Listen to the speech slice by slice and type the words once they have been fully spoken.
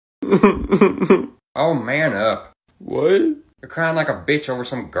Oh, man up. What? You're crying like a bitch over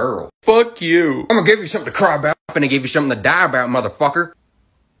some girl. Fuck you. I'm gonna give you something to cry about. I'm gonna give you something to die about, motherfucker.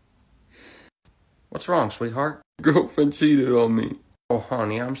 What's wrong, sweetheart? Girlfriend cheated on me. Oh,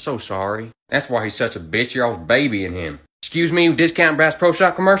 honey, I'm so sorry. That's why he's such a bitch. You're always babying him. Excuse me, Discount Brass Pro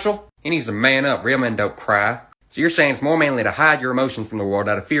Shop commercial? He needs to man up. Real men don't cry. So you're saying it's more manly to hide your emotions from the world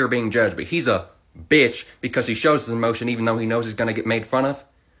out of fear of being judged, but he's a bitch because he shows his emotion even though he knows he's gonna get made fun of?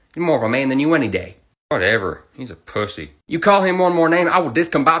 You're more of a man than you any day. Whatever. He's a pussy. You call him one more name, I will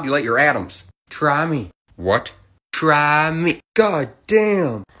discombobulate your atoms. Try me. What? Try me. God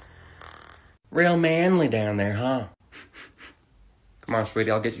damn. Real manly down there, huh? Come on,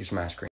 sweetie, I'll get you some ice cream.